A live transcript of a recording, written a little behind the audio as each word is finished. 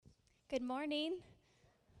Good morning.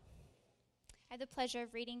 I have the pleasure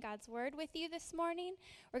of reading God's Word with you this morning.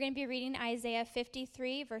 We're going to be reading Isaiah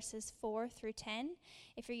 53, verses 4 through 10.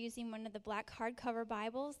 If you're using one of the black hardcover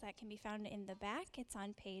Bibles, that can be found in the back. It's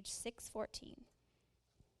on page 614.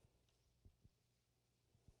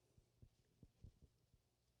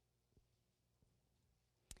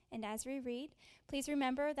 And as we read, please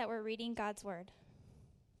remember that we're reading God's Word.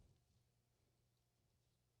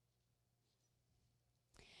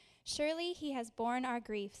 Surely he has borne our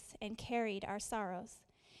griefs and carried our sorrows.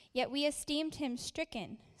 Yet we esteemed him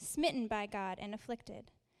stricken, smitten by God, and afflicted.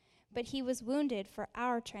 But he was wounded for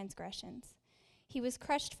our transgressions. He was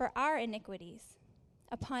crushed for our iniquities.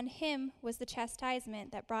 Upon him was the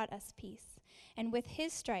chastisement that brought us peace, and with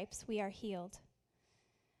his stripes we are healed.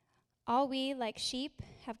 All we, like sheep,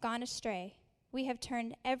 have gone astray. We have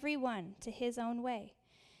turned every one to his own way.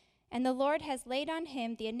 And the Lord has laid on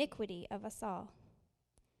him the iniquity of us all.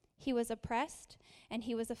 He was oppressed, and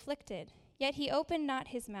he was afflicted, yet he opened not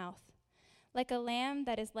his mouth. Like a lamb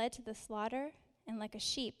that is led to the slaughter, and like a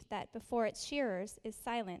sheep that before its shearers is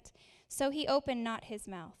silent, so he opened not his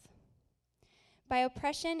mouth. By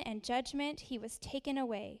oppression and judgment he was taken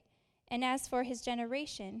away. And as for his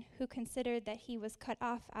generation, who considered that he was cut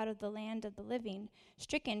off out of the land of the living,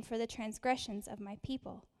 stricken for the transgressions of my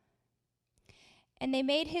people. And they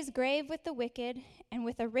made his grave with the wicked, and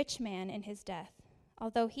with a rich man in his death,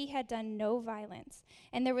 although he had done no violence,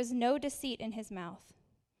 and there was no deceit in his mouth.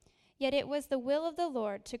 Yet it was the will of the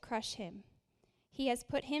Lord to crush him. He has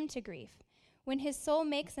put him to grief. When his soul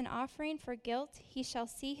makes an offering for guilt, he shall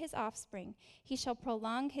see his offspring. He shall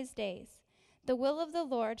prolong his days. The will of the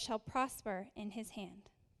Lord shall prosper in his hand.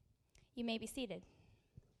 You may be seated.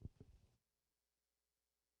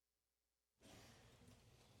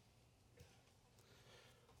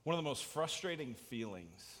 One of the most frustrating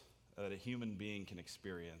feelings that a human being can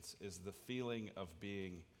experience is the feeling of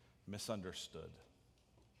being misunderstood.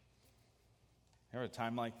 Ever a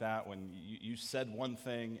time like that when you said one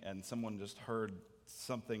thing and someone just heard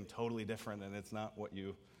something totally different and it's not what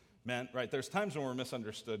you meant, right? There's times when we're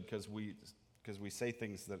misunderstood because we say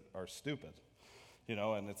things that are stupid,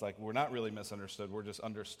 and it's like we're not really misunderstood, we're just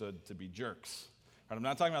understood to be jerks. Right? I'm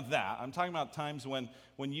not talking about that. I'm talking about times when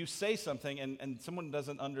you say something and someone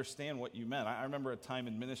doesn't understand what you meant. I remember a time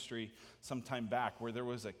in ministry some time back where there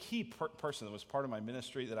was a key person that was part of my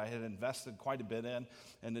ministry that I had invested quite a bit in,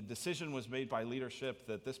 and the decision was made by leadership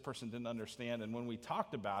that this person didn't understand. And when we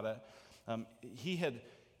talked about it, he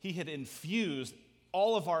had infused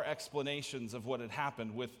all of our explanations of what had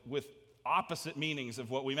happened with opposite meanings of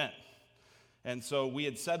what we meant. And so we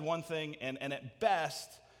had said one thing, and at best,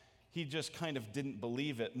 he just kind of didn't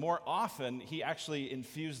believe it. More often, he actually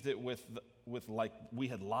infused it with like we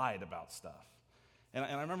had lied about stuff. And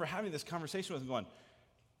I remember having this conversation with him going,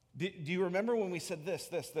 do you remember when we said this,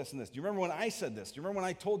 and this? Do you remember when I said this? Do you remember when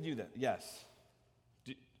I told you that? Yes.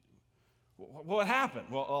 What happened?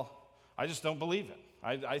 Well, I just don't believe it.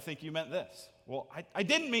 I think you meant this. Well, I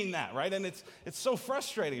didn't mean that, right? And it's so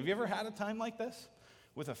frustrating. Have you ever had a time like this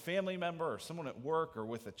with a family member or someone at work or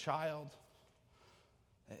with a child?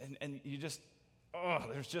 And you just,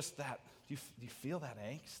 there's just that. Do you feel that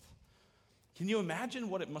angst? Can you imagine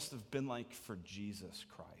what it must have been like for Jesus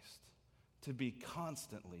Christ to be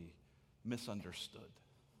constantly misunderstood?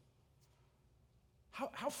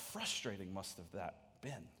 How frustrating must have that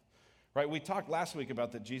been? Right, we talked last week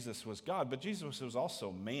about that Jesus was God, but Jesus was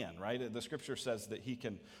also man, right? The scripture says that he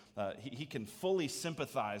can fully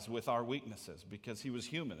sympathize with our weaknesses because he was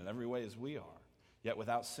human in every way as we are, yet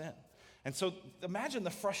without sin. And so imagine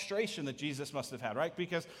the frustration that Jesus must have had, right?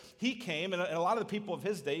 Because he came, and a lot of the people of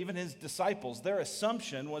his day, even his disciples, their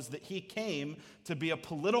assumption was that he came to be a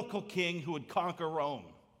political king who would conquer Rome.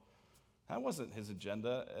 That wasn't his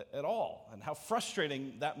agenda at all. And how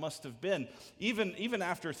frustrating that must have been. Even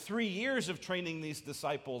after 3 years of training these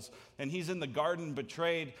disciples, and he's in the garden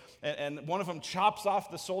betrayed, and one of them chops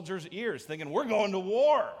off the soldier's ears, thinking, we're going to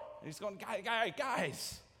war. And he's going,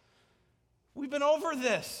 guys, we've been over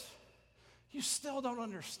this. You still don't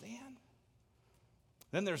understand?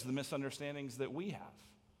 Then there's the misunderstandings that we have.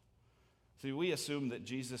 See, we assume that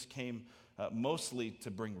Jesus came mostly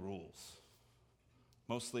to bring rules,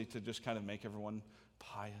 mostly to just kind of make everyone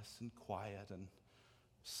pious and quiet and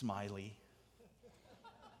smiley.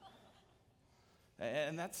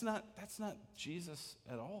 And that's not Jesus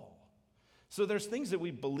at all. So there's things that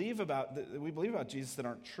we believe about Jesus that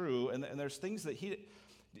aren't true, and there's things that he.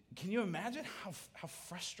 Can you imagine how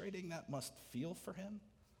frustrating that must feel for him?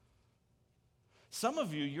 Some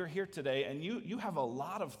of you're here today, and you have a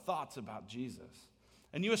lot of thoughts about Jesus.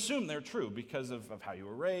 And you assume they're true because of how you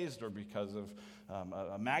were raised, or because of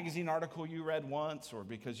a magazine article you read once, or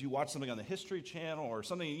because you watched something on the History Channel or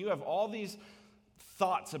something. You have all these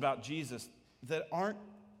thoughts about Jesus that aren't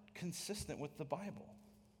consistent with the Bible.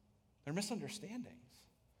 They're misunderstandings.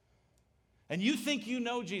 And you think you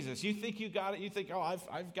know Jesus. You think you got it. You think, oh,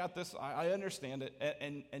 I've got this. I understand it.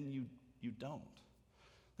 And you don't.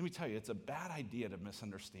 Let me tell you, it's a bad idea to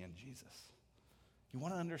misunderstand Jesus. You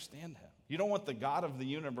want to understand him. You don't want the God of the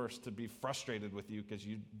universe to be frustrated with you because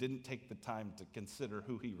you didn't take the time to consider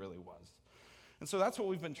who he really was. And so that's what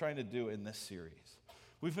we've been trying to do in this series.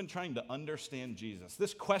 We've been trying to understand Jesus.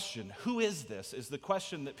 This question, who is this, is the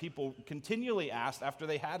question that people continually asked after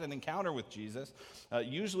they had an encounter with Jesus.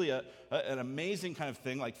 Usually an amazing kind of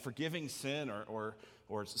thing like forgiving sin or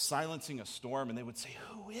silencing a storm. And they would say,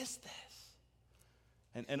 who is this?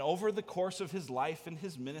 And over the course of his life and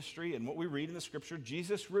his ministry and what we read in the scripture,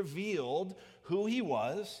 Jesus revealed who he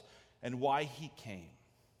was and why he came.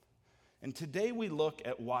 And today we look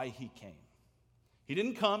at why he came. He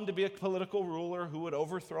didn't come to be a political ruler who would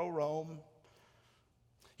overthrow Rome.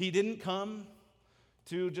 He didn't come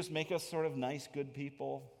to just make us sort of nice, good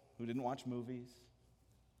people who didn't watch movies.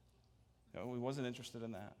 No, he wasn't interested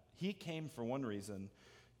in that. He came for one reason.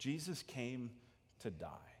 Jesus came to die.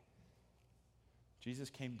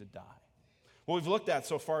 Jesus came to die. What we've looked at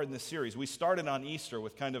so far in this series, we started on Easter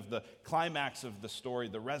with kind of the climax of the story,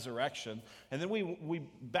 the resurrection, and then we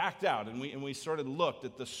backed out and we sort of looked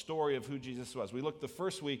at the story of who Jesus was. We looked the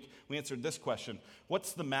first week, we answered this question: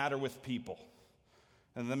 what's the matter with people?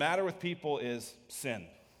 And the matter with people is sin,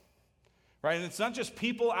 right? And it's not just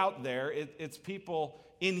people out there, it's people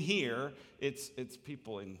in here, it's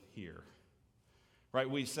people in here. Right,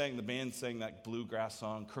 the band sang that bluegrass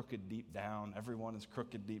song, Crooked Deep Down. Everyone is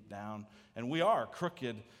crooked deep down. And we are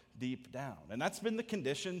crooked deep down. And that's been the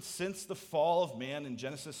condition since the fall of man in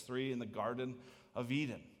Genesis 3 in the Garden of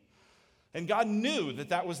Eden. And God knew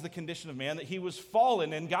that was the condition of man, that he was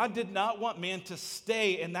fallen. And God did not want man to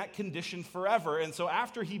stay in that condition forever. And so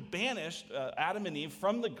after he banished Adam and Eve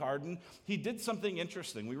from the garden, he did something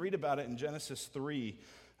interesting. We read about it in Genesis 3,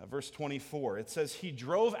 verse 24. It says, he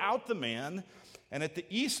drove out the man, and at the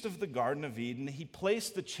east of the Garden of Eden, he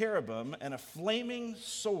placed the cherubim and a flaming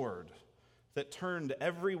sword that turned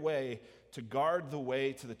every way to guard the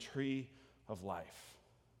way to the tree of life.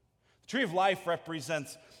 The tree of life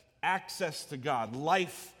represents access to God,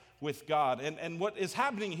 life with God. And what is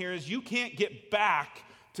happening here is you can't get back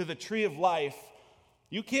to the tree of life.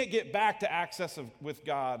 You can't get back to access with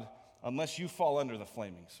God unless you fall under the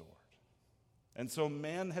flaming sword. And so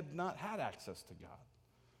man had not had access to God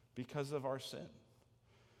because of our sin.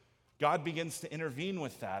 God begins to intervene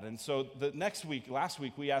with that. And so last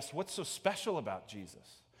week, we asked, what's so special about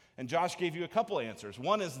Jesus? And Josh gave you a couple answers.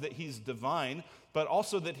 One is that he's divine, but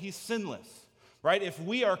also that he's sinless, right? If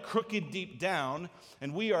we are crooked deep down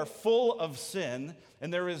and we are full of sin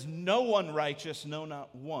and there is no one righteous, no,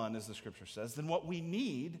 not one, as the scripture says, then what we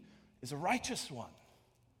need is a righteous one.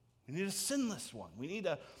 We need a sinless one. We need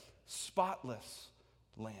a spotless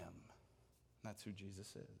lamb. And that's who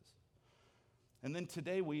Jesus is. And then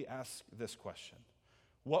today we ask this question: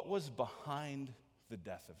 what was behind the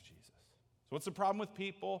death of Jesus? So what's the problem with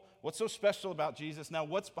people? What's so special about Jesus? Now,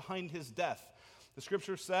 what's behind his death? The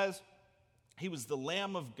scripture says he was the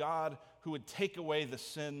Lamb of God who would take away the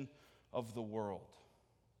sin of the world.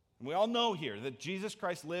 And we all know here that Jesus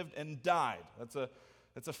Christ lived and died. That's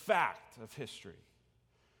a fact of history.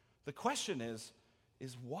 The question is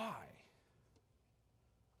why?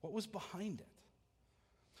 What was behind it?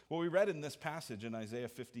 Well, we read in this passage in Isaiah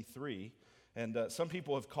 53, and some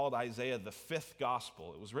people have called Isaiah the fifth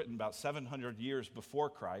gospel. It was written about 700 years before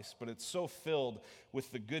Christ, but it's so filled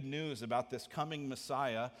with the good news about this coming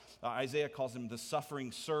Messiah. Isaiah calls him the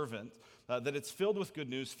suffering servant, that it's filled with good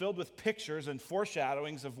news, filled with pictures and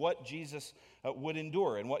foreshadowings of what Jesus would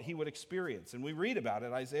endure and what he would experience. And we read about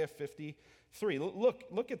it, Isaiah 53.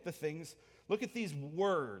 Look at the things, look at these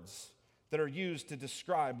words that are used to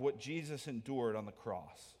describe what Jesus endured on the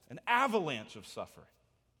cross. An avalanche of suffering.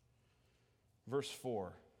 Verse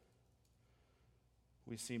 4,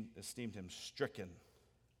 we esteemed him stricken,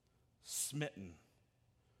 smitten,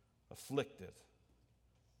 afflicted.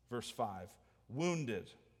 Verse 5, wounded,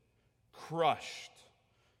 crushed,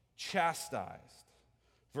 chastised.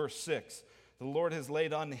 Verse 6, the Lord has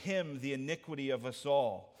laid on him the iniquity of us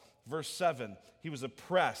all. Verse 7, he was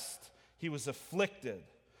oppressed, he was afflicted,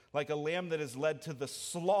 like a lamb that is led to the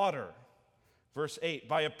slaughter. Verse 8,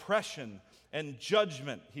 by oppression and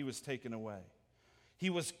judgment he was taken away. He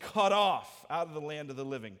was cut off out of the land of the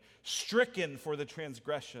living, stricken for the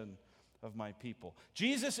transgression of my people.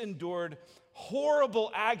 Jesus endured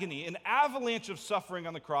horrible agony, an avalanche of suffering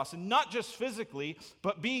on the cross, and not just physically,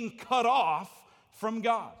 but being cut off from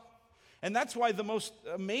God. And that's why the most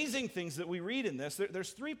amazing things that we read in this,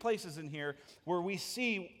 there's three places in here where we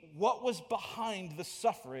see what was behind the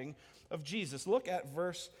suffering of Jesus. Look at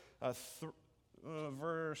verse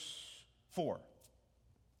 4.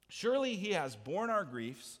 Surely he has borne our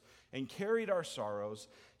griefs and carried our sorrows,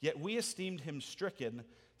 yet we esteemed him stricken,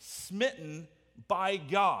 smitten by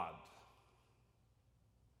God.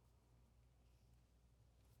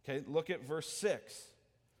 Okay, look at verse 6.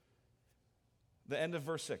 The end of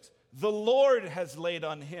verse 6. The Lord has laid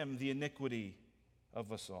on him the iniquity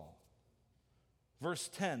of us all. Verse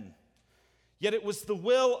 10. Yet it was the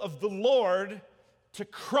will of the Lord to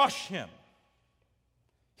crush him.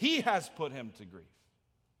 He has put him to grief.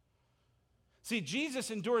 See, Jesus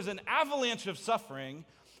endures an avalanche of suffering,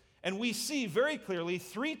 and we see very clearly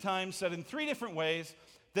 3 times, said in 3 different ways,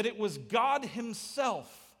 that it was God himself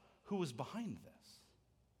who was behind this.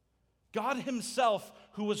 God himself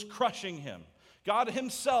who was crushing him. God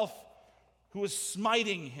himself who was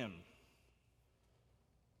smiting him.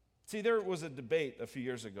 See, there was a debate a few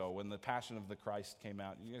years ago when The Passion of the Christ came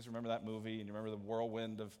out. You guys remember that movie, and you remember the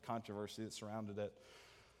whirlwind of controversy that surrounded it?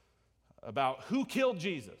 About who killed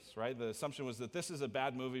Jesus, right? The assumption was that this is a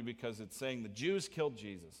bad movie because it's saying the Jews killed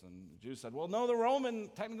Jesus. And the Jews said, well, no,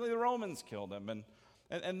 technically the Romans killed him.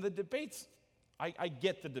 And the debates, I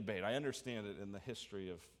get the debate. I understand it in the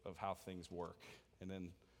history of how things work and in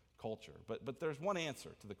culture. But there's one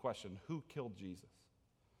answer to the question, who killed Jesus?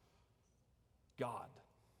 God.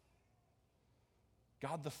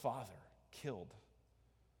 God the Father killed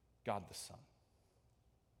God the Son.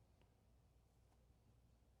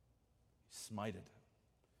 He smited him.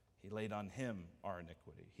 He laid on him our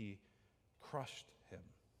iniquity. He crushed him.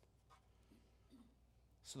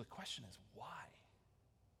 So the question is, why?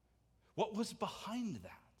 What was behind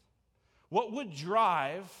that? What would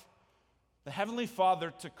drive the Heavenly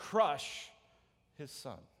Father to crush his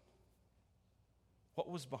Son? What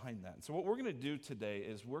was behind that? And so what we're going to do today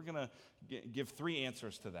is we're going to give 3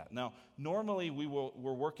 answers to that. Now, normally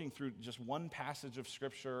we're working through just one passage of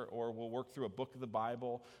Scripture, or we'll work through a book of the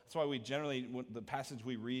Bible. That's why we generally, the passage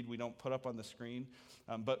we read, we don't put up on the screen.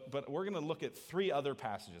 But we're going to look at 3 other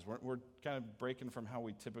passages. We're kind of breaking from how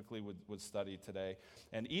we typically would study today.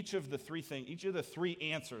 And each of the 3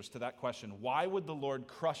 answers to that question, why would the Lord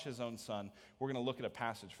crush his own Son? We're going to look at a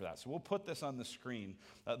passage for that. So we'll put this on the screen.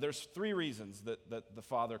 There's 3 reasons that the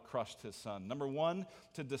Father crushed his Son. Number 1,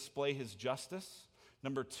 to display his justice.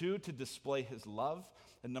 Number 2, to display his love.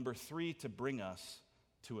 And number 3, to bring us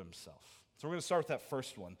to himself. So we're going to start with that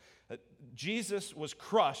first one. Jesus was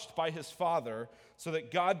crushed by his Father so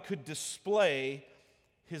that God could display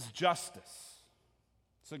his justice.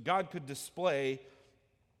 So God could display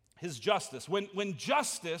his justice. When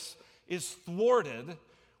justice is thwarted,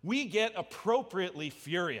 we get appropriately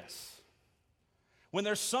furious. When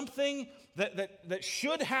there's something that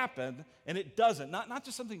should happen and it doesn't, not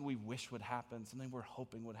just something we wish would happen, something we're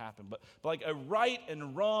hoping would happen, but like a right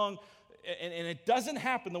and wrong, and it doesn't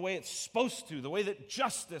happen the way it's supposed to, the way that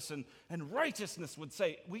justice and righteousness would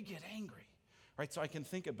say, we get angry, right? So I can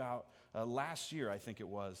think about last year, I think it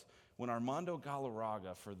was, when Armando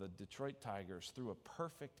Galarraga for the Detroit Tigers threw a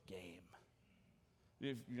perfect game.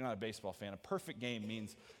 If you're not a baseball fan, a perfect game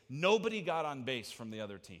means nobody got on base from the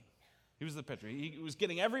other team. He was the pitcher. He was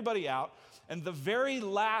getting everybody out, and the very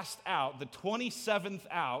last out, the 27th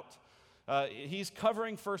out, he's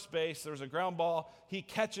covering first base. There's a ground ball. He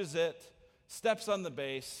catches it, steps on the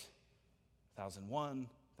base. 1,001,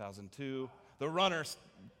 1,002. The runner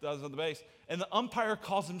does on the base, and the umpire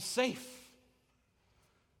calls him safe.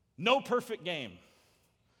 No perfect game,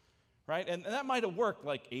 right? And that might have worked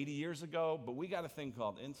like 80 years ago, but we got a thing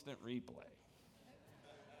called instant replay.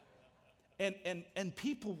 And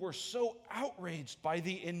people were so outraged by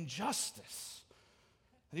the injustice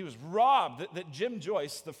that he was robbed, that Jim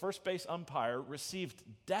Joyce, the first base umpire, received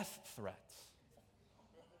death threats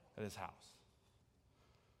at his house.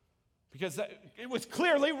 Because it was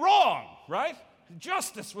clearly wrong, right?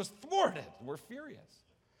 Justice was thwarted. We're furious.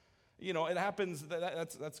 You know, it happens,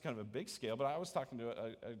 that's kind of a big scale, but I was talking to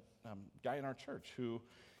a guy in our church who,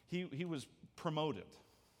 he was promoted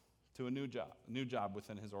to a new job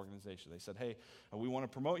within his organization. They said, hey, we want to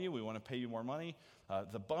promote you, we want to pay you more money.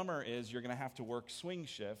 The bummer is you're going to have to work swing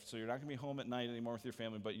shift, so you're not going to be home at night anymore with your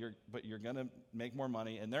family, but you're going to make more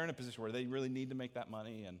money, and they're in a position where they really need to make that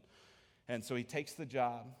money, and so he takes the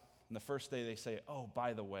job, and the first day they say, oh,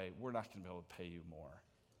 by the way, we're not going to be able to pay you more.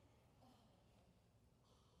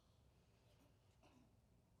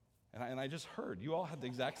 And I just heard, you all had the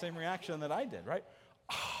exact same reaction that I did, right?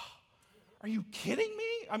 Are you kidding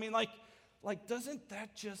me? I mean, like doesn't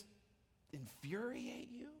that just infuriate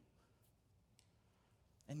you?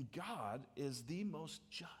 And God is the most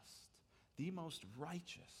just, the most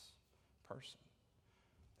righteous person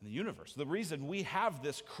in the universe. The reason we have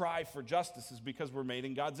this cry for justice is because we're made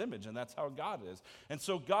in God's image, and that's how God is. And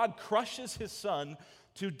so God crushes his Son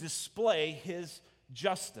to display his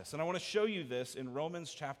justice. And I want to show you this in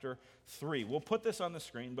Romans chapter 3. We'll put this on the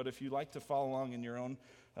screen, but if you'd like to follow along in your own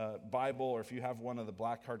Bible, or if you have one of the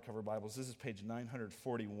black hardcover Bibles, this is page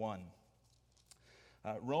 941.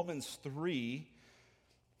 Romans 3.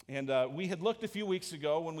 And we had looked a few weeks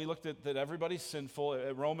ago when we looked at that everybody's sinful,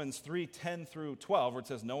 at Romans 3, 10 through 12, where it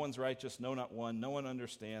says, no one's righteous, no, not one, no one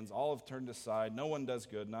understands, all have turned aside, no one does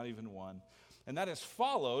good, not even one. And that is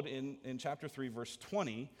followed in chapter 3, verse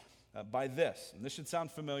 20, by this. And this should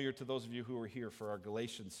sound familiar to those of you who were here for our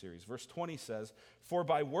Galatians series. Verse 20 says, for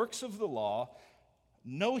by works of the law,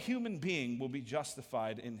 no human being will be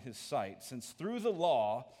justified in his sight, since through the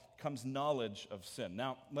law comes knowledge of sin.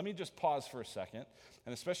 Now, let me just pause for a second,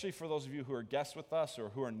 and especially for those of you who are guests with us or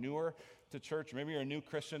who are newer to church, maybe you're a new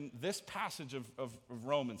Christian, this passage of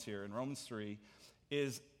Romans here, in Romans 3,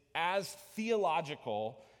 is as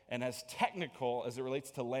theological and as technical as it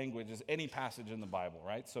relates to language as any passage in the Bible,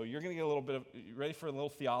 right? So you're going to get a little bit of, you ready for a little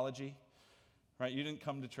theology? Right? You didn't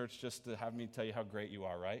come to church just to have me tell you how great you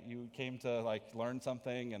are, right? You came to learn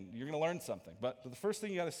something, and you're going to learn something. But the first thing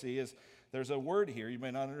you got to see is there's a word here you may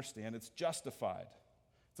not understand. It's justified.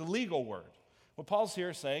 It's a legal word. What Paul's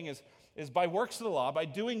here saying is by works of the law, by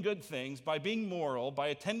doing good things, by being moral, by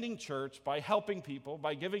attending church, by helping people,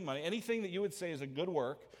 by giving money, anything that you would say is a good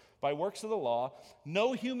work, by works of the law,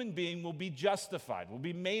 no human being will be justified, will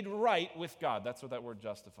be made right with God. That's what that word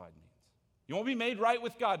justified means. You won't be made right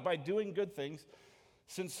with God by doing good things,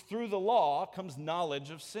 since through the law comes knowledge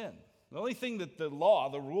of sin. The only thing that the law,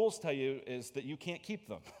 the rules tell you is that you can't keep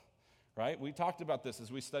them, right? We talked about this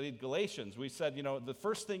as we studied Galatians. We said, the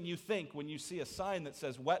first thing you think when you see a sign that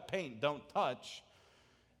says wet paint, don't touch,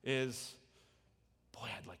 is, boy,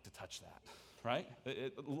 I'd like to touch that, right?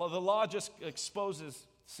 The law just exposes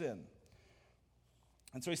sin.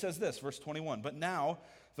 And so he says this, verse 21, but now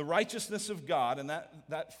the righteousness of God, and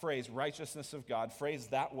that phrase, righteousness of God,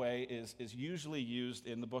 phrased that way is usually used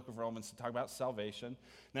in the book of Romans to talk about salvation.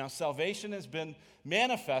 Now, salvation has been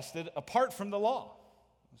manifested apart from the law,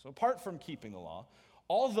 so apart from keeping the law.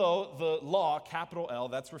 Although the law, capital L,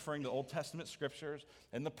 that's referring to Old Testament scriptures,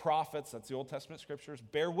 and the prophets, that's the Old Testament scriptures,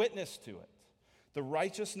 bear witness to it. The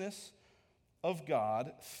righteousness of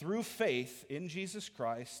God through faith in Jesus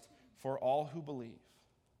Christ for all who believe.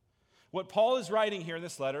 What Paul is writing here in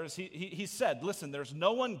this letter is he said, listen, there's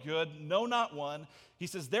no one good, no, not one. He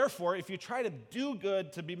says, therefore, if you try to do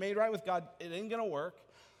good to be made right with God, it ain't going to work.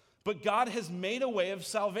 But God has made a way of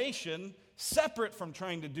salvation separate from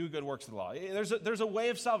trying to do good works of the law. There's a way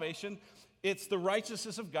of salvation. It's the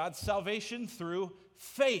righteousness of God, salvation through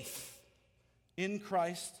faith in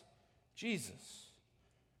Christ Jesus.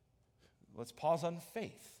 Let's pause on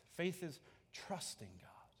faith. Faith is trusting God.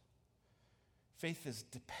 Faith is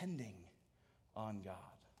depending on God.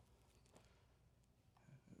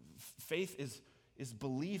 Faith is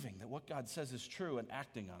believing that what God says is true and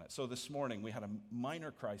acting on it. So this morning we had a minor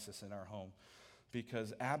crisis in our home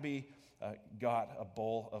because Abby got a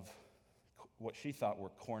bowl of what she thought were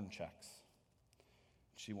corn checks.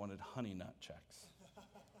 She wanted honey nut checks.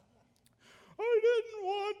 I didn't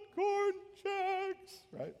want corn checks,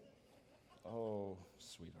 right? Oh,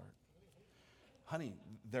 sweetheart. Honey,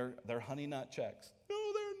 they're honey nut checks. No,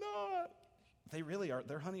 they're not. They really are.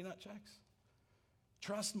 They're honey nut checks.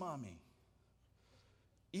 Trust mommy.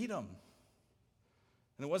 Eat them.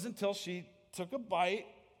 And it wasn't until she took a bite,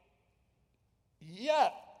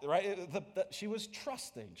 right? She was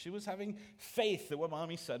trusting. She was having faith that what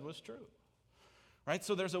mommy said was true. Right?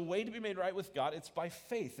 So there's a way to be made right with God. It's by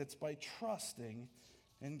faith. It's by trusting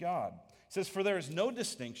in God. It says, for there is no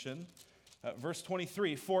distinction. Verse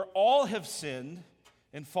 23, for all have sinned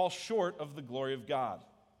and fall short of the glory of God.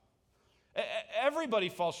 Everybody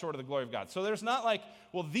falls short of the glory of God. So there's not like,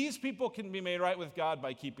 well, these people can be made right with God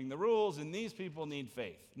by keeping the rules, and these people need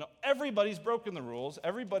faith. No, everybody's broken the rules.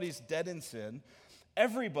 Everybody's dead in sin.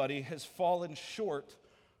 Everybody has fallen short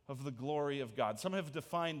of the glory of God. Some have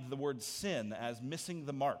defined the word sin as missing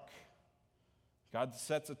the mark. God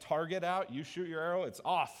sets a target out, you shoot your arrow, it's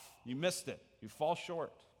off. You missed it. You fall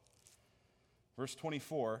short. Verse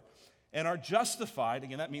 24, and are justified,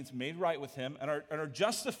 again, that means made right with him, and are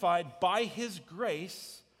justified by his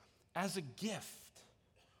grace as a gift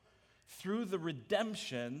through the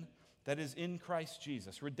redemption that is in Christ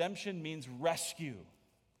Jesus. Redemption means rescue.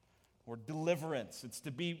 The or deliverance. It's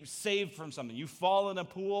to be saved from something. You fall in a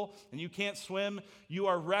pool and you can't swim, you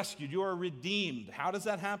are rescued, you are redeemed. How does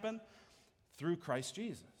that happen? Through Christ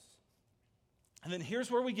Jesus. And then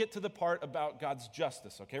here's where we get to the part about God's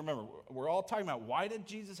justice, okay? Remember, we're all talking about why did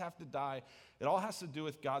Jesus have to die? It all has to do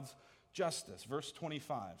with God's justice. Verse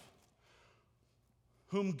 25.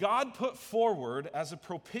 Whom God put forward as a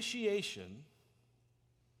propitiation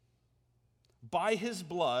by his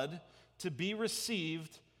blood to be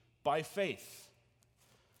received by faith.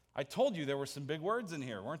 I told you there were some big words in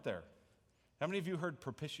here, weren't there? How many of you heard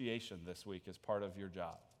propitiation this week as part of your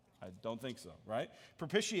job? I don't think so, right?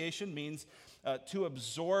 Propitiation means to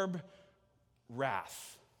absorb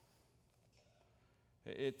wrath.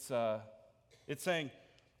 It's saying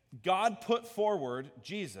God put forward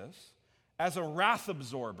Jesus as a wrath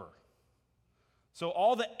absorber. So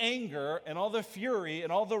all the anger and all the fury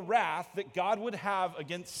and all the wrath that God would have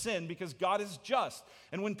against sin, because God is just.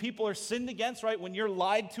 And when people are sinned against, right, when you're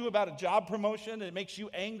lied to about a job promotion and it makes you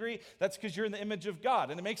angry, that's because you're in the image of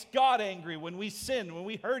God. And it makes God angry when we sin, when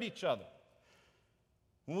we hurt each other.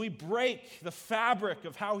 When we break the fabric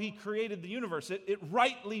of how he created the universe, it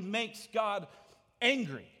rightly makes God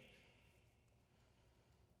angry.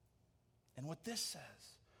 And what this says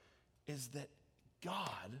is that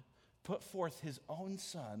God put forth his own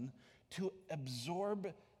son to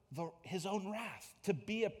absorb his own wrath, to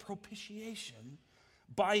be a propitiation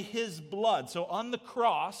by his blood. So on the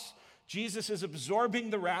cross, Jesus is absorbing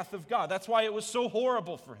the wrath of God. That's why it was so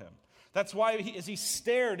horrible for him. That's why as he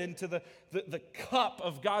stared into the cup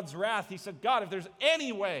of God's wrath, he said, God, if there's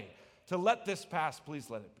any way to let this pass, please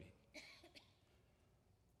let it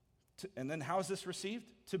be. And then how is this received?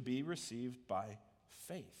 To be received by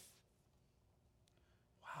faith.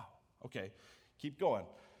 Okay, keep going.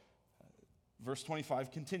 Verse 25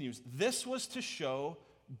 continues. This was to show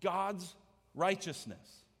God's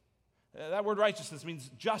righteousness. That word righteousness means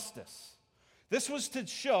justice. This was to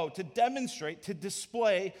show, to demonstrate, to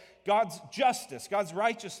display God's justice, God's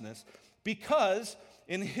righteousness, because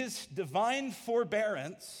in his divine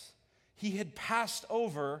forbearance, he had passed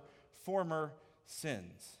over former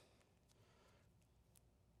sins.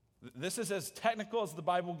 This is as technical as the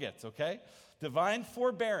Bible gets, okay? Divine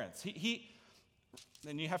forbearance.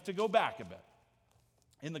 And you have to go back a bit.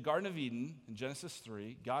 In the Garden of Eden, in Genesis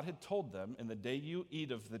 3, God had told them, in the day you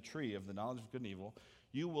eat of the tree of the knowledge of good and evil,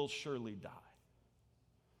 you will surely die.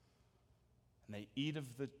 And they eat of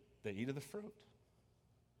the fruit.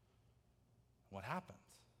 What happens?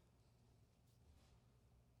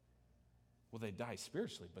 Well, they die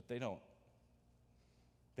spiritually, but they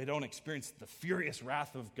don't experience the furious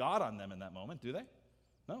wrath of God on them in that moment, do they?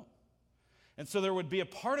 No. And so there would be a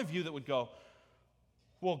part of you that would go,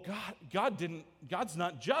 well, God's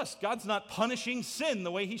not just. God's not punishing sin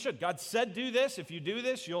the way he should. God said do this. If you do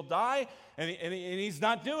this, you'll die. And he's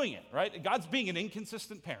not doing it, right? God's being an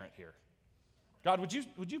inconsistent parent here. God,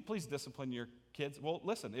 would you please discipline your kids? Well,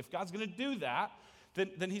 listen, if God's going to do that,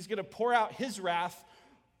 then he's going to pour out his wrath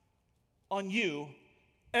on you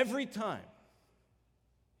every time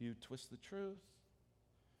you twist the truth,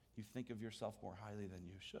 you think of yourself more highly than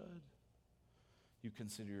you should, you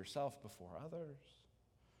consider yourself before others,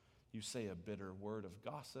 you say a bitter word of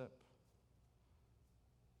gossip,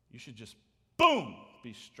 you should just, boom,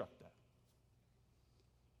 be struck dead.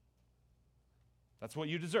 That's what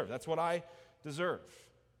you deserve. That's what I deserve.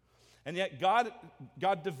 And yet God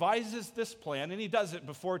devises this plan, and he does it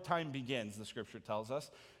before time begins, the scripture tells us,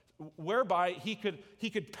 whereby he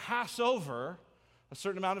could pass over a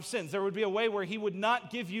certain amount of sins. There would be a way where he would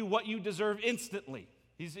not give you what you deserve instantly.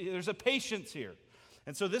 There's a patience here.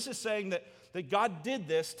 And so this is saying that God did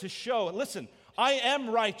this to show, listen, I am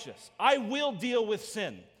righteous. I will deal with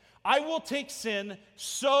sin. I will take sin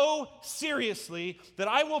so seriously that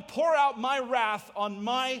I will pour out my wrath on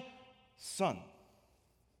my son.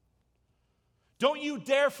 Don't you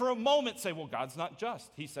dare for a moment say, well, God's not just.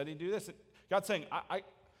 He said he'd do this. God's saying,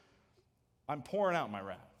 I'm pouring out my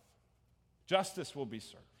wrath. Justice will be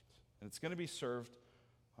served, and it's going to be served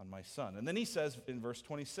on my son. And then he says in verse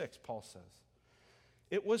 26, Paul says,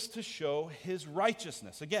 it was to show his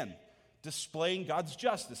righteousness. Again, displaying God's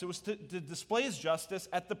justice. It was to display his justice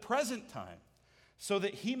at the present time, so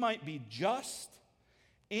that he might be just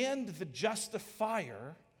and the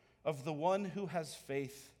justifier of the one who has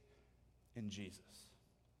faith in Jesus.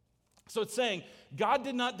 So it's saying God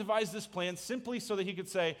did not devise this plan simply so that he could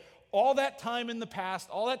say, all that time in the past,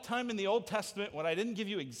 all that time in the Old Testament when I didn't give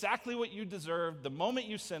you exactly what you deserved, the moment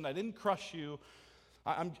you sinned, I didn't crush you.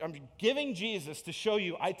 I'm giving Jesus to show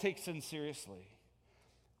you I take sin seriously.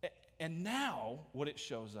 And now what it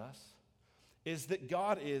shows us is that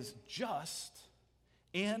God is just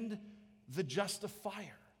and the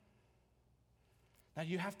justifier. Now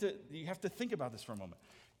you have to think about this for a moment.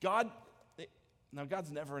 God's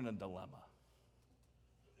never in a dilemma.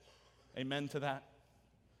 Amen to that?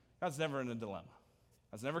 God's never in a dilemma.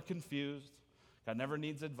 God's never confused. God never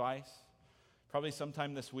needs advice. Probably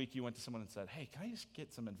sometime this week you went to someone and said, hey, can I just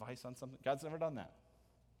get some advice on something? God's never done that.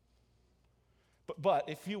 But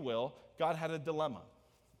if you will, God had a dilemma.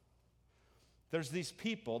 There's these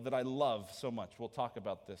people that I love so much. We'll talk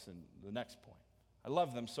about this in the next point. I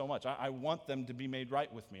love them so much. I want them to be made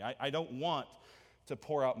right with me. I don't want to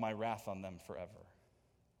pour out my wrath on them forever.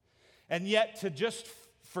 And yet to just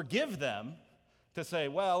forgive them, to say,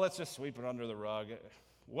 well, let's just sweep it under the rug,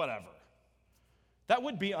 whatever. That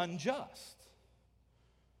would be unjust.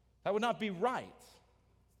 That would not be right.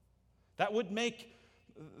 That would make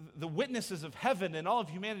the witnesses of heaven and all of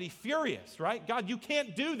humanity furious, right? God, you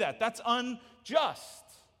can't do that. That's unjust.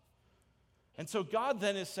 And so God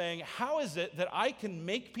then is saying, how is it that I can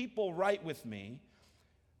make people right with me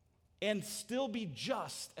and still be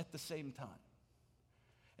just at the same time?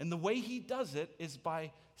 And the way he does it is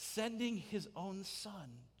by sending his own son,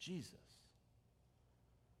 Jesus.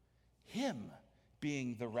 Him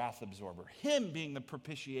being the wrath absorber, him being the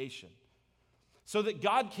propitiation. So that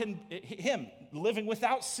God can, him living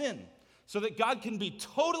without sin, so that God can be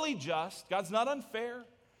totally just. God's not unfair,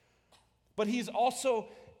 but he's also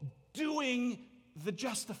doing the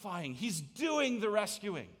justifying. He's doing the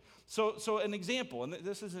rescuing. So an example, and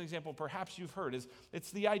this is an example perhaps you've heard, is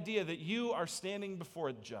it's the idea that you are standing before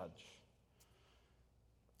a judge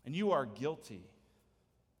and you are guilty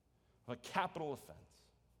of a capital offense.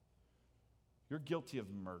 You're guilty of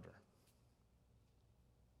murder.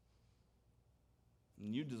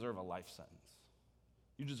 And you deserve a life sentence.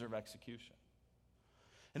 You deserve execution.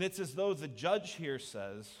 And it's as though the judge here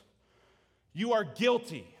says, you are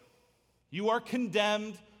guilty. You are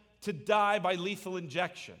condemned to die by lethal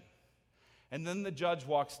injection. And then the judge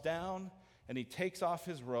walks down and he takes off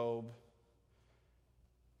his robe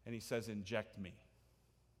and he says, inject me.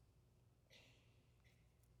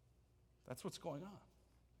 That's what's going on.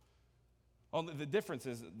 Only the difference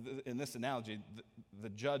is, in this analogy, the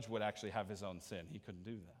judge would actually have his own sin. He couldn't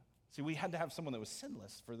do that. See, we had to have someone that was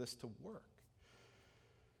sinless for this to work.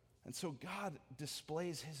 And so God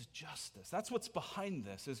displays his justice. That's what's behind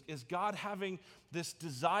this, is God having this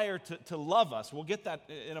desire to love us. We'll get that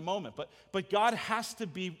in a moment. But God has to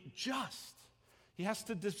be just. He has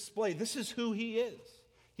to display, this is who he is.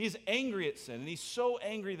 He is angry at sin, and he's so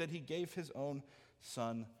angry that he gave his own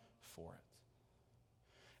son for it.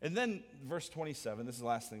 And then verse 27, this is the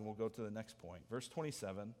last thing, we'll go to the next point. Verse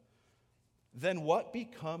 27, then what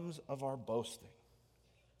becomes of our boasting?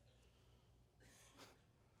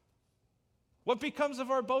 What becomes of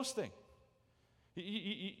our boasting?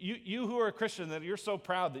 You who are a Christian, that you're so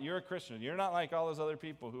proud that you're a Christian. You're not like all those other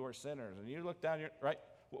people who are sinners. And you look down, right?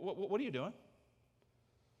 What are you doing?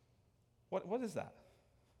 What is that?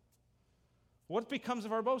 What becomes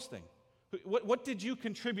of our boasting? What did you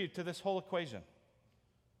contribute to this whole equation?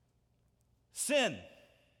 Sin.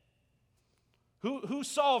 Who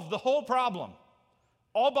solved the whole problem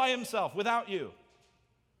all by himself without you?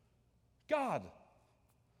 God.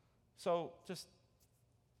 So just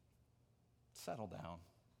settle down.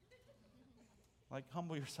 Like,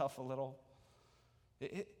 humble yourself a little.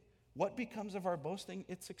 What becomes of our boasting?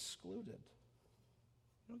 It's excluded.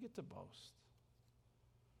 You don't get to boast.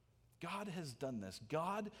 God has done this.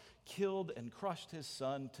 God killed and crushed his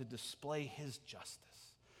son to display his justice,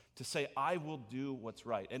 to say, I will do what's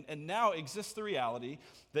right. And now exists the reality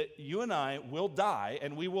that you and I will die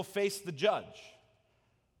and we will face the judge.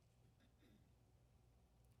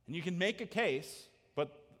 And you can make a case,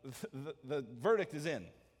 but the verdict is in.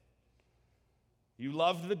 You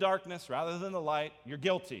loved the darkness rather than the light. You're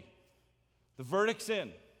guilty. The verdict's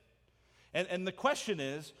in. And the question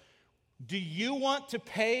is, do you want to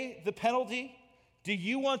pay the penalty? Do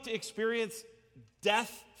you want to experience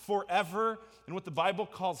death forever in what the Bible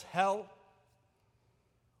calls hell?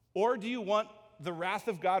 Or do you want the wrath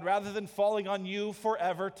of God, rather than falling on you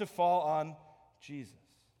forever, to fall on Jesus?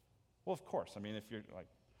 Well, of course. I mean, if you're like,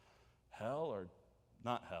 hell or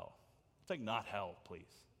not hell? It's like, not hell,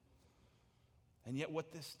 please. And yet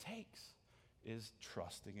what this takes is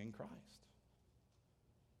trusting in Christ.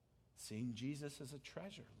 Seeing Jesus as a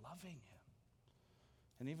treasure, loving him.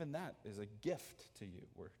 And even that is a gift to you.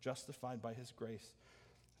 We're justified by his grace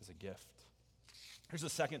as a gift. Here's the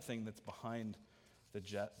second thing that's behind the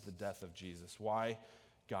death of Jesus. Why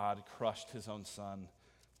God crushed his own son: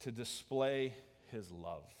 to display his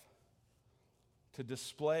love. To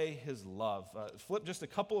display his love. Flip just a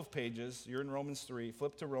couple of pages. You're in Romans 3.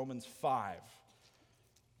 Flip to Romans 5.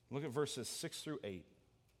 Look at verses 6 through 8.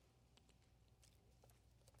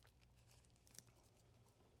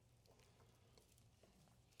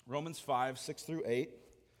 Romans 5, 6 through 8.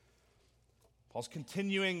 Paul's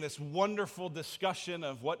continuing this wonderful discussion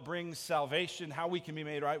of what brings salvation, how we can be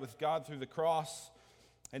made right with God through the cross.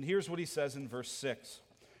 And here's what he says in verse 6.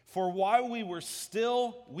 For while we were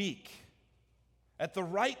still weak, at the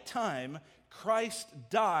right time, Christ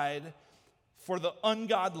died for the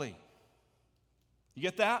ungodly. You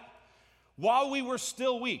get that? While we were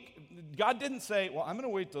still weak. God didn't say, well, I'm going to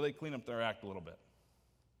wait till they clean up their act a little bit.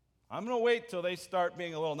 I'm going to wait till they start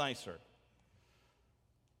being a little nicer.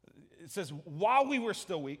 It says, while we were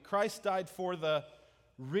still weak, Christ died for the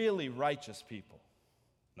really righteous people.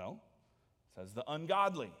 No, it says the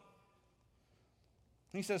ungodly.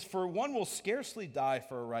 He says, for one will scarcely die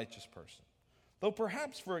for a righteous person, though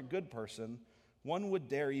perhaps for a good person, one would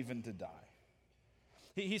dare even to die.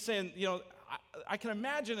 He's saying, I can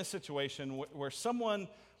imagine a situation where someone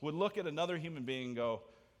would look at another human being and go,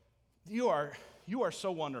 you are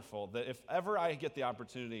so wonderful that if ever I get the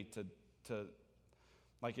opportunity to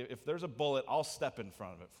like if there's a bullet, I'll step in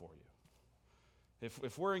front of it for you.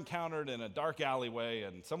 If we're encountered in a dark alleyway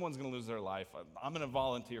and someone's going to lose their life, I'm going to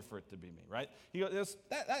volunteer for it to be me, right? He goes,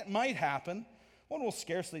 that might happen. One will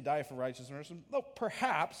scarcely die for a righteous person, though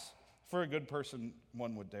perhaps for a good person,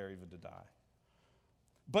 one would dare even to die.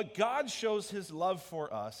 But God shows his love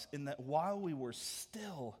for us in that while we were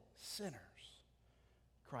still sinners,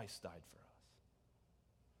 Christ died for us.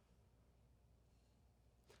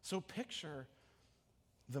 So picture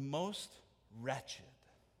the most wretched,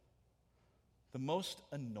 the most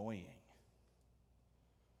annoying,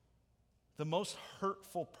 the most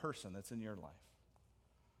hurtful person that's in your life.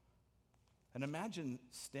 And imagine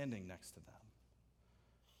standing next to them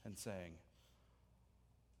and saying,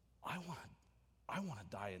 I want to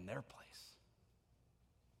die in their place.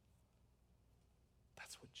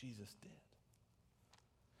 That's what Jesus did.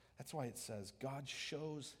 That's why it says God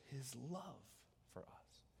shows his love for us.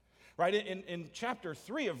 Right? In chapter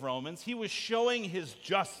 3 of Romans, he was showing his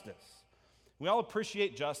justice. We all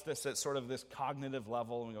appreciate justice at sort of this cognitive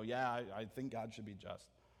level, and we go, yeah, I think God should be just.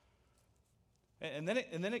 And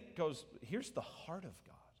then it goes, here's the heart of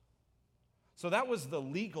God. So that was the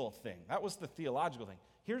legal thing. That was the theological thing.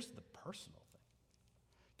 Here's the personal thing.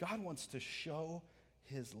 God wants to show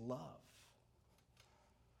his love.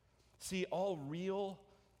 See, all real,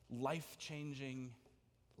 life-changing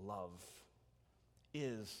love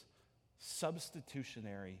is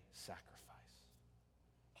substitutionary sacrifice.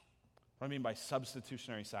 What do I mean by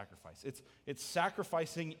substitutionary sacrifice? It's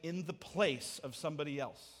sacrificing in the place of somebody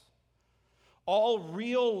else. All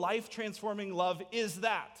real life-transforming love is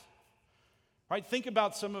that. Right? Think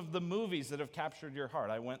about some of the movies that have captured your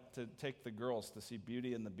heart. I went to take the girls to see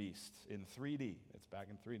Beauty and the Beast in 3D. It's back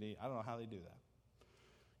in 3D. I don't know how they do that.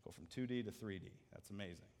 Go from 2D to 3D. That's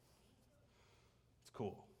amazing. It's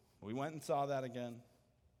cool. We went and saw that again.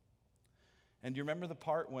 And do you remember the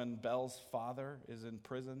part when Belle's father is in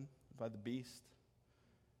prison by the beast?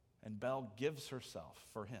 And Belle gives herself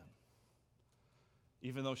for him,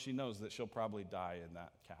 even though she knows that she'll probably die in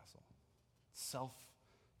that castle.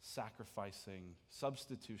 Self-sacrificing,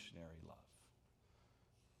 substitutionary love.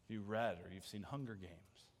 If you read or you've seen Hunger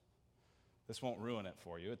Games, this won't ruin it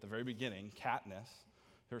for you. At the very beginning, Katniss,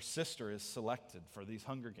 her sister, is selected for these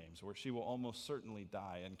Hunger Games where she will almost certainly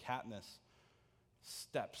die. And Katniss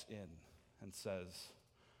steps in and says,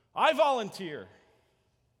 I volunteer,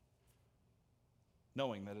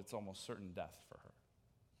 knowing that it's almost certain death for her.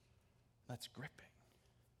 That's gripping.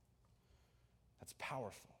 That's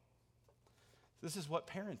powerful. This is what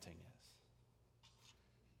parenting is.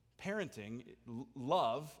 Parenting,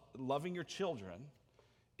 loving your children,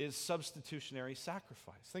 is substitutionary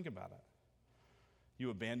sacrifice. Think about it. You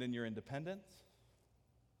abandon your independence.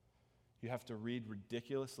 You have to read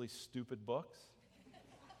ridiculously stupid books.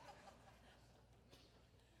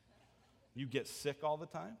 You get sick all the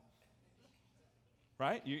time.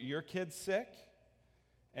 Right? Your kid's sick.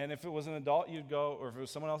 And if it was an adult, you'd go, or if it was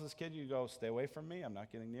someone else's kid, you'd go, stay away from me. I'm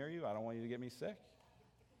not getting near you. I don't want you to get me sick.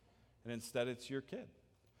 And instead, it's your kid.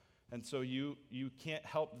 And so you can't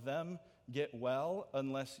help them get well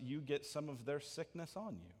unless you get some of their sickness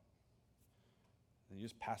on you. And you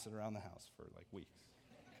just pass it around the house for like weeks.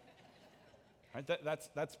 Right?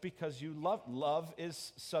 That's because you love. Love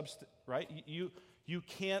is right? You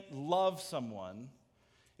can't love someone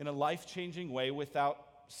in a life-changing way without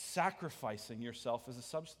sacrificing yourself as a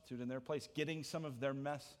substitute in their place, getting some of their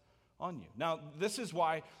mess on you. Now, this is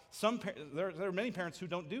why there are many parents who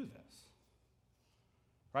don't do this,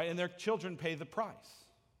 right? And their children pay the price.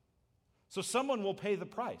 So someone will pay the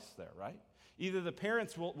price there, right? Either the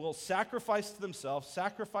parents will sacrifice to themselves,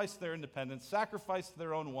 sacrifice their independence, sacrifice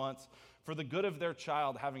their own wants for the good of their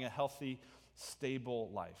child having a healthy,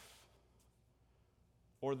 stable life.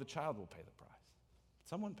 Or the child will pay the price.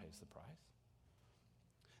 Someone pays the price.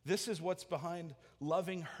 This is what's behind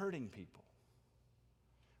loving hurting people.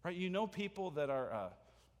 Right? You know people that are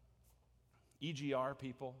EGR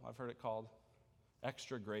people, I've heard it called.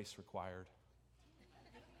 Extra grace required.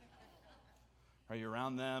 Right? You're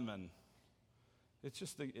around them and it's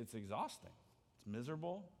exhausting. It's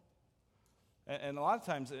miserable. And a lot of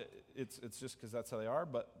times it's just because that's how they are,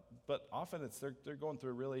 but often they're going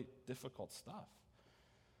through really difficult stuff.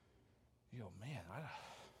 You go, man,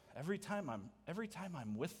 every time I'm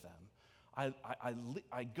with them, I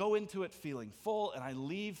go into it feeling full and I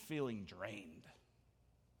leave feeling drained.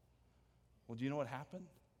 Well, do you know what happened?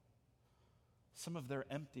 Some of their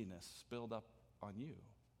emptiness spilled up on you,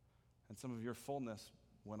 and some of your fullness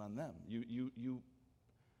went on them. You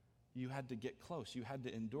had to get close. You had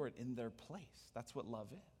to endure it in their place. That's what love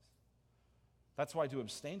is. That's why to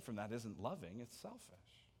abstain from that isn't loving, it's selfish.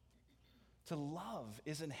 To love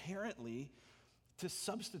is inherently to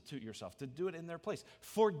substitute yourself, to do it in their place.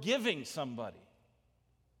 Forgiving somebody.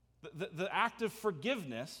 The act of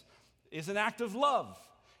forgiveness is an act of love,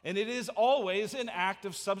 and it is always an act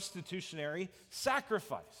of substitutionary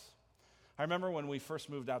sacrifice. I remember when we first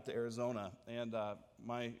moved out to Arizona, and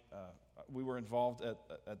we were involved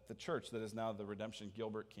at the church that is now the Redemption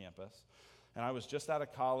Gilbert campus. And I was just out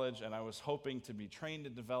of college, and I was hoping to be trained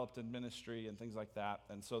and developed in ministry and things like that.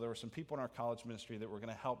 And so there were some people in our college ministry that were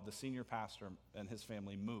going to help the senior pastor and his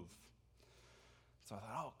family move. So I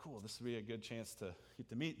thought, oh, cool, this would be a good chance to get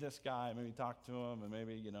to meet this guy, maybe talk to him, and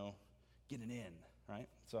maybe, get an in, right?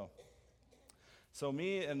 So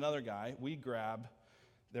me and another guy, we grab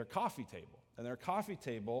their coffee table. And their coffee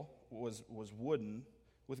table was wooden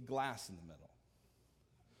with glass in the middle.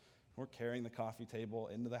 We're carrying the coffee table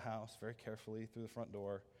into the house very carefully through the front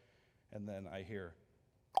door, and then I hear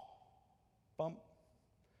bump,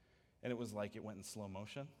 and it was like it went in slow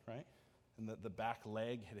motion, right? And the back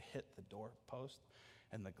leg had hit the door post,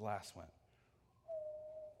 and the glass went.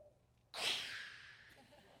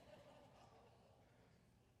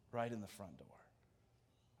 Right in the front door.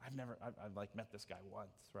 I've like met this guy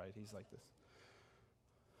once, right? He's like this,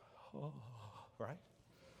 right?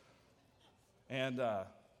 And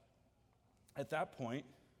at that point,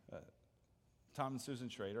 Tom and Susan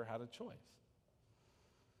Schrader had a choice.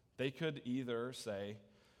 They could either say,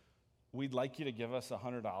 we'd like you to give us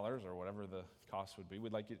 $100 or whatever the cost would be.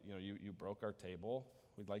 We'd like you, you broke our table.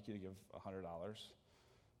 We'd like you to give $100,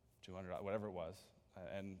 $200, whatever it was,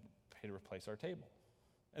 and pay to replace our table.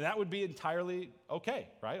 And that would be entirely okay,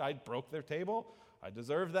 right? I broke their table. I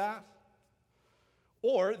deserve that.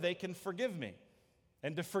 Or they can forgive me.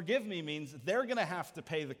 And to forgive me means they're going to have to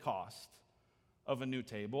pay the cost of a new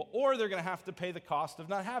table, or they're going to have to pay the cost of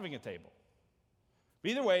not having a table.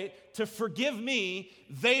 Either way, to forgive me,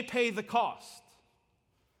 they pay the cost.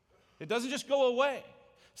 It doesn't just go away.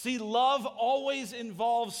 See, love always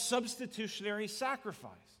involves substitutionary sacrifice.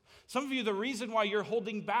 Some of you, the reason why you're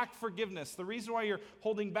holding back forgiveness, the reason why you're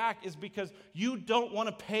holding back is because you don't want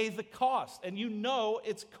to pay the cost, and you know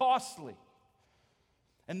it's costly.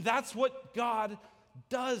 And that's what God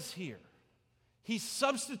does here. He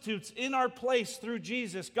substitutes in our place through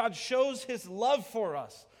Jesus. God shows his love for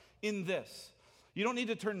us in this. You don't need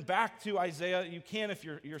to turn back to Isaiah. You can if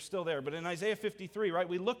you're still there. But in Isaiah 53, right,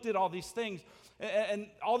 we looked at all these things, and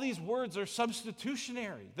all these words are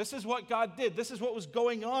substitutionary. This is what God did. This is what was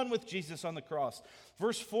going on with Jesus on the cross.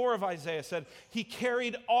 Verse 4 of Isaiah said, he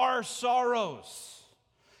carried our sorrows.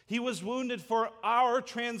 He was wounded for our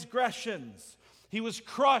transgressions. He was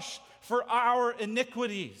crushed for our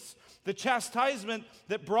iniquities. The chastisement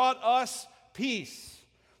that brought us peace.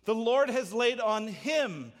 The Lord has laid on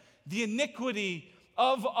him the iniquity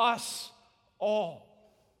of us all.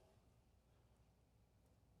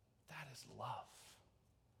 That is love.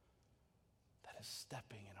 That is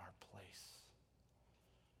stepping in our place.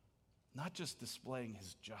 Not just displaying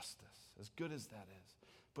his justice, as good as that is,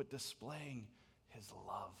 but displaying his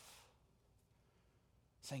love.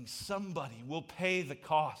 Saying somebody will pay the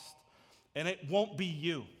cost, and it won't be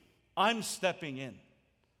you. I'm stepping in.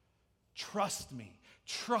 Trust me.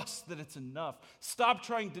 Trust that it's enough. Stop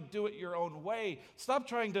trying to do it your own way. Stop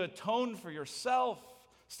trying to atone for yourself.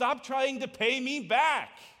 Stop trying to pay me back.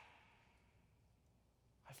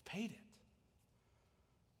 I've paid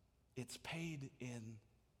it. It's paid in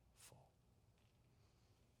full.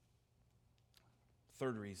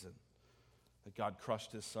 Third reason that God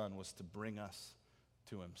crushed his son was to bring us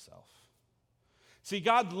to himself. See,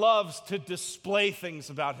 God loves to display things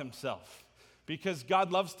about himself. because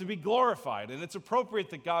God loves to be glorified, and it's appropriate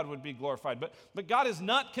that God would be glorified. But God is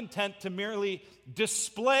not content to merely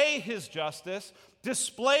display his justice,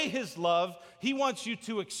 display his love. He wants you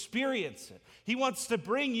to experience it. He wants to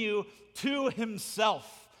bring you to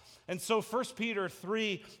himself. And so 1 Peter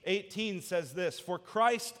 3:18 says this, "For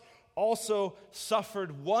Christ also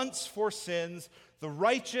suffered once for sins, the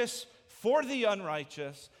righteous for the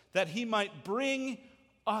unrighteous, that he might bring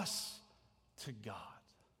us to God."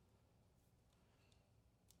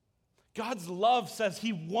 God's love says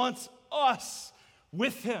he wants us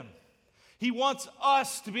with him. He wants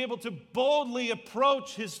us to be able to boldly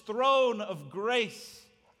approach his throne of grace.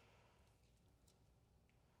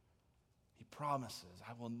 He promises,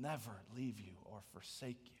 "I will never leave you or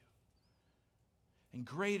forsake you. And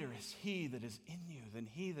greater is he that is in you than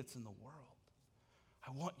he that's in the world.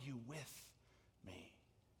 I want you with me."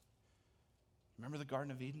 Remember the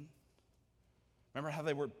Garden of Eden? Remember how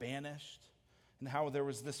they were banished? And how there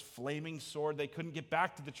was this flaming sword. They couldn't get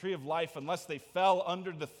back to the tree of life unless they fell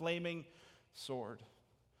under the flaming sword.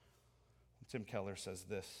 Tim Keller says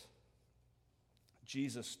this,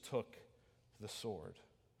 "Jesus took the sword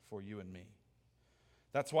for you and me.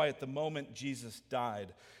 That's why at the moment Jesus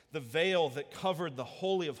died, the veil that covered the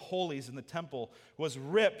Holy of Holies in the temple was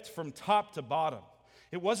ripped from top to bottom.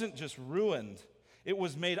 It wasn't just ruined, it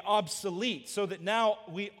was made obsolete so that now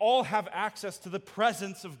we all have access to the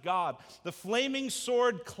presence of God. The flaming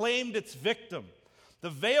sword claimed its victim.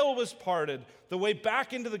 The veil was parted. The way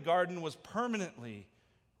back into the garden was permanently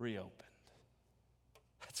reopened."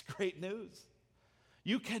 That's great news.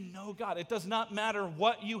 You can know God. It does not matter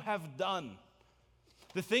what you have done.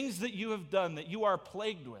 The things that you have done that you are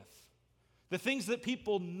plagued with, the things that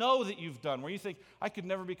people know that you've done, where you think, "I could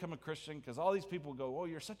never become a Christian because all these people go, oh,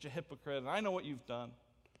 you're such a hypocrite, and I know what you've done."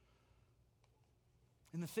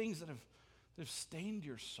 And the things that have stained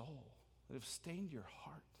your soul, that have stained your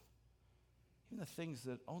heart, even the things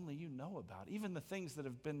that only you know about, even the things that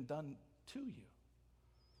have been done to you.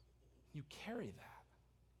 You carry that.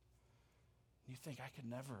 You think, I could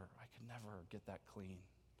never get that clean.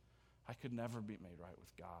 I could never be made right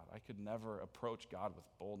with God. I could never approach God with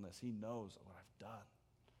boldness. He knows what I've done.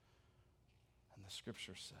 And the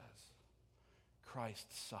scripture says,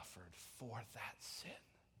 Christ suffered for that sin.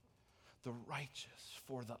 The righteous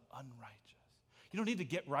for the unrighteous. You don't need to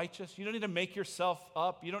get righteous. You don't need to make yourself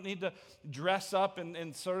up. You don't need to dress up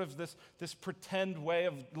in sort of this pretend way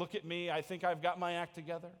of, look at me, I think I've got my act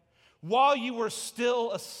together. While you were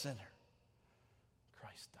still a sinner,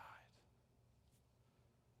 Christ died.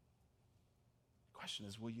 The question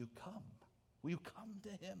is, will you come? Will you come to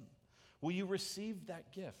him? Will you receive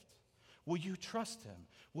that gift? Will you trust him?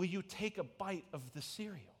 Will you take a bite of the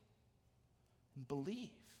cereal and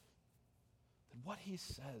believe that what he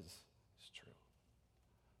says is true?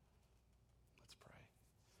 Let's pray.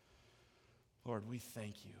 Lord, we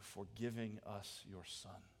thank you for giving us your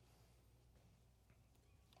Son.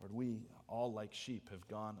 Lord, we all like sheep have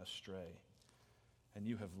gone astray, and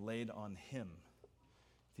you have laid on him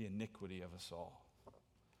the iniquity of us all.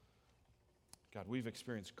 God, we've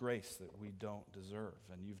experienced grace that we don't deserve,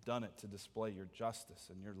 and you've done it to display your justice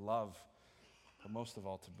and your love, but most of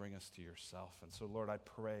all to bring us to yourself. And so, Lord, I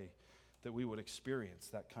pray that we would experience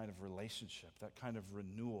that kind of relationship, that kind of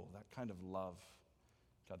renewal, that kind of love.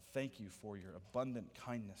 God, thank you for your abundant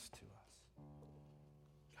kindness to us.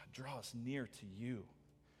 God, draw us near to you,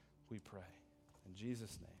 we pray. In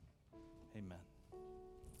Jesus' name, amen.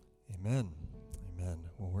 Amen. Amen.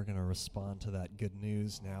 Well, we're going to respond to that good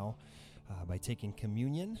news now by taking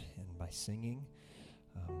communion and by singing.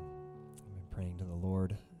 I've been praying to the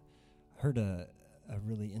Lord. I heard a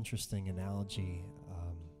really interesting analogy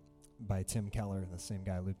by Tim Keller, the same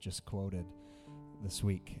guy Luke just quoted this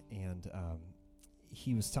week. And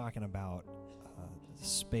he was talking about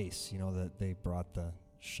space, you know, that they brought the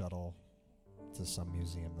shuttle to some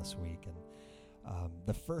museum this week. And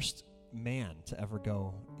the first man to ever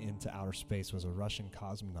go into outer space was a Russian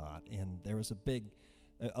cosmonaut. And there was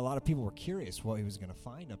a lot of people were curious what he was going to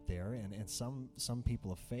find up there. And some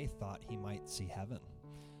people of faith thought he might see heaven.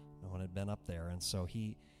 No one had been up there. And so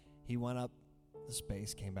he went up to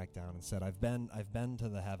space, came back down and said, I've been to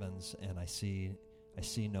the heavens and I see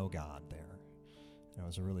no God there. And it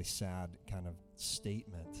was a really sad kind of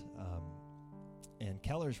statement. And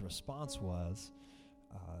Keller's response was,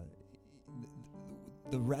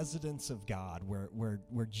 the residence of God,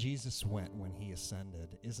 where Jesus went when he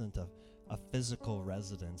ascended, isn't a physical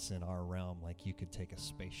residence in our realm, like you could take a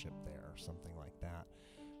spaceship there or something like that.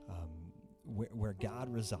 Where God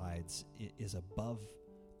resides is above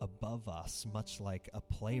us, much like a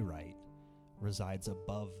playwright resides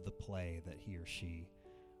above the play that he or she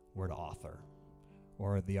word author,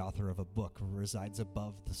 or the author of a book resides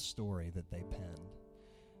above the story that they penned.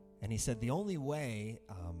 And he said the only way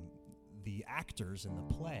the actors in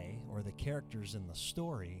the play or the characters in the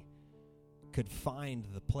story could find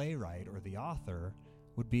the playwright or the author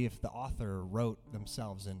would be if the author wrote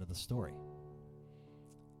themselves into the story.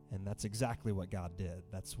 And that's exactly what God did.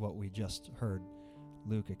 That's what we just heard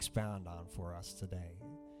Luke expound on for us today.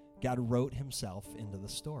 God wrote himself into the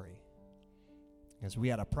story because we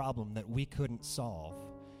had a problem that we couldn't solve.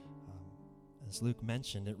 As Luke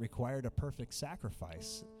mentioned, it required a perfect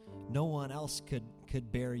sacrifice. No one else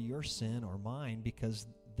could bear your sin or mine because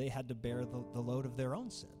they had to bear the load of their own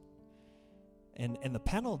sin. And the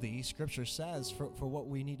penalty, Scripture says, for what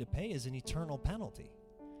we need to pay is an eternal penalty.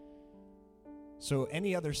 So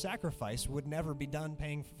any other sacrifice would never be done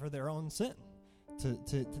paying for their own sin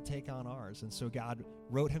to take on ours. And so God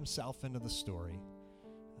wrote himself into the story.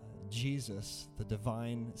 Jesus, the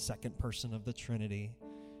divine second person of the Trinity,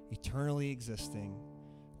 eternally existing,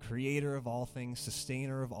 creator of all things,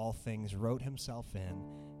 sustainer of all things, wrote himself in,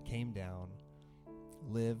 came down,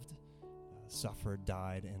 lived, suffered,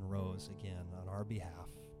 died, and rose again on our behalf,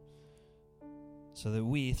 so that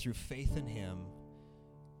we, through faith in him,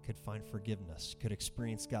 could find forgiveness, could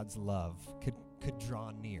experience God's love, could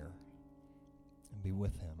draw near and be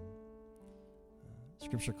with him.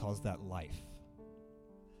 Scripture calls that life,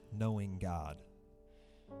 knowing God.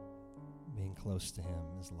 Being close to him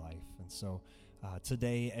is life. And so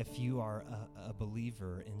today, if you are a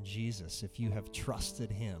believer in Jesus, if you have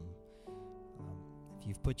trusted him, if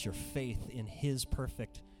you've put your faith in his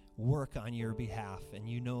perfect work on your behalf and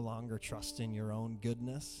you no longer trust in your own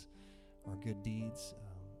goodness or good deeds,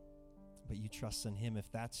 but you trust in him,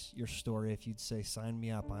 if that's your story, if you'd say, sign me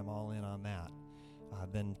up, I'm all in on that,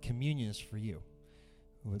 then communion is for you.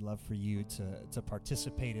 We would love for you to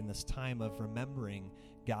participate in this time of remembering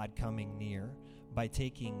God coming near by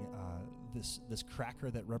taking this cracker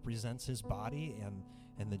that represents his body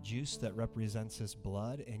and the juice that represents his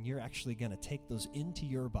blood, and you're actually going to take those into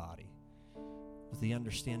your body with the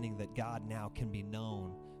understanding that God now can be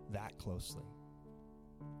known that closely.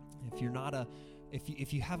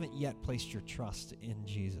 If you haven't yet placed your trust in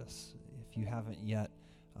Jesus, if you haven't yet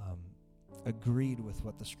agreed with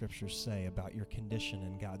what the scriptures say about your condition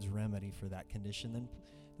and God's remedy for that condition, then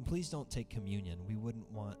please don't take communion. We wouldn't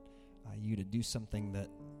want you to do something that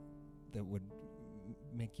would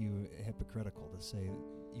make you hypocritical, to say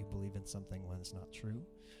you believe in something when it's not true.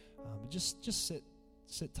 But just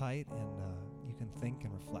sit tight, and you can think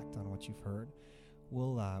and reflect on what you've heard.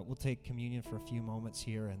 We'll take communion for a few moments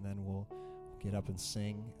here, and then we'll get up and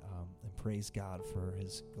sing and praise God for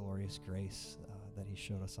his glorious grace that he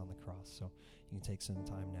showed us on the cross. So you can take some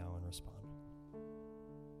time now and respond.